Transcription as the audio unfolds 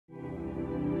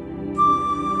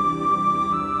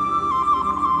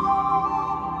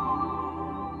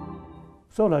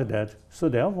So like that. So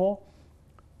therefore,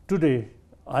 today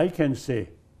I can say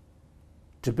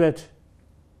Tibet,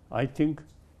 I think,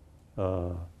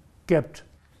 kept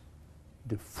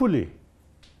fully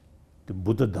the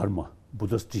Buddha Dharma,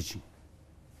 Buddha's teaching,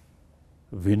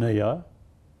 Vinaya,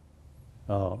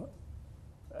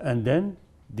 and then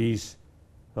these,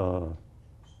 the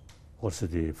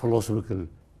philosophical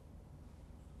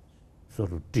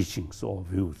sort of teachings or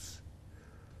views.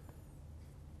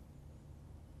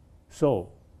 So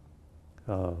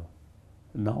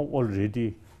now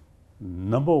already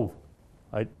number of,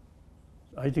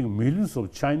 I think millions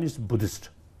of Chinese Buddhists,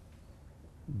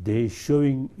 they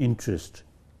showing interest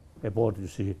about, you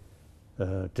see,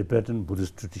 Tibetan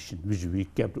Buddhist tradition, which we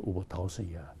kept over 1,000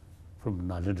 years from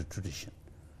Nalanda tradition.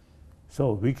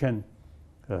 So we can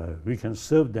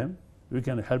serve them, we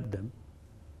can help them,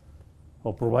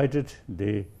 or provided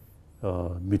the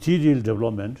material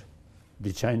development,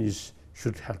 the Chinese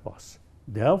should help us.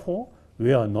 Therefore,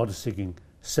 we are not seeking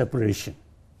separation.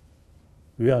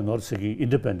 We are not seeking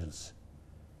independence.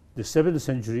 The 7th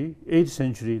century, 8th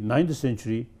century, 9th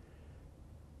century,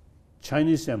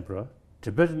 Chinese emperor,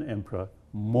 Tibetan emperor,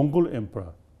 Mongol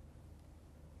emperor,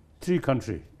 3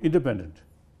 countries, independent.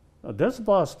 Now that's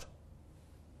past.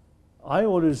 I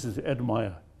always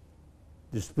admire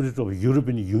the spirit of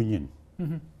European Union,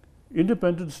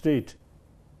 independent state,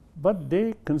 but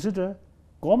they consider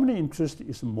common interest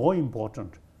is more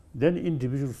important than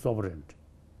individual sovereignty.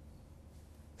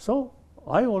 So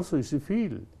I also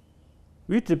feel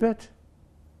we Tibet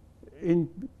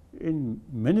in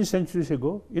many centuries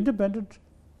ago, independent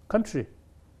country,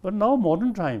 but now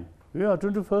modern time, we are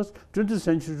 20th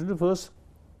century, 21st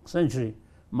century,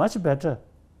 much better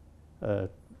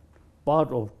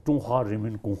part of Zhonghua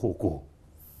Renmin Gonghuo,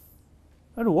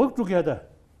 and work together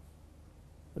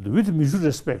with mutual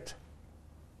respect.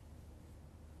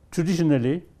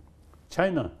 Traditionally,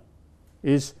 China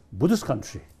is Buddhist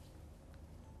country.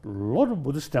 A lot of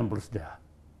Buddhist temples there.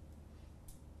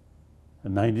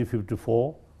 In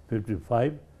 1954,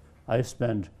 55, I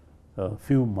spent a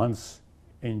few months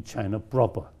in China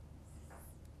proper.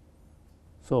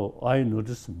 So I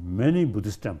noticed many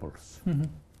Buddhist temples.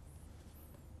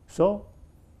 So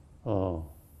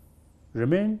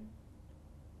remain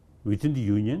within the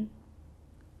Union,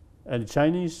 and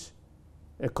Chinese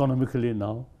economically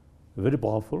now very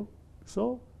powerful.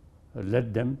 So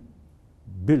let them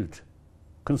build,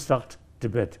 construct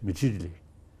Tibet materially.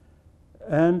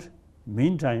 And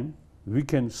meantime, we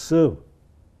can serve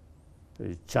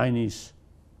the Chinese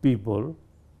people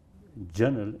in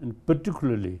general, and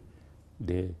particularly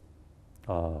the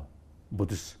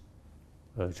Buddhist,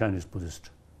 Chinese Buddhist,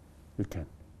 we can.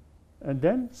 And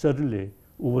then certainly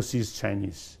overseas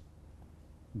Chinese,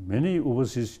 many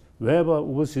overseas, wherever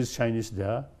overseas Chinese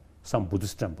there, some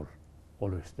Buddhist temple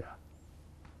always there.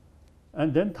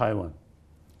 And then Taiwan,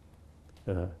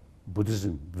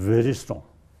 Buddhism very strong.